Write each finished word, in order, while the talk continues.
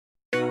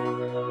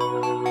Walk,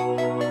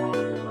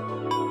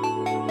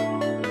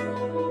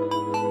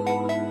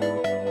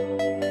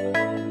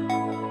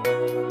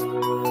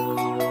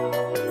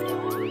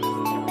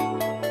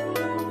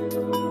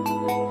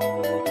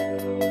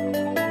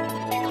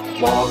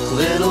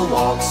 little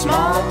walk,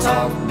 small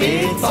talk,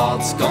 big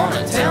thoughts.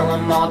 Gonna tell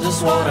them all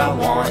just what I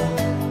want.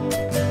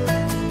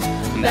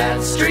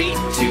 That street,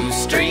 two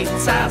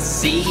streets, I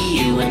see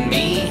you and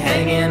me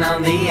hanging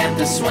on the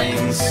empty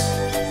swings.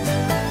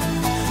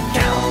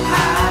 Count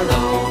high,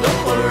 low,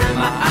 don't worry,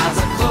 my eyes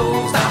are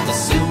closed. I'm the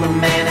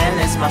Superman and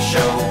it's my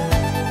show.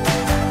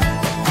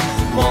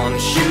 One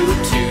shoe,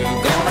 two,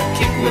 gonna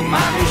kick with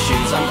my new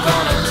shoes. I'm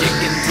gonna kick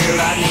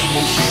until I need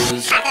new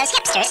shoes. Are those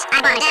hipsters?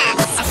 I wanna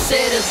dance. I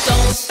said it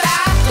don't stop.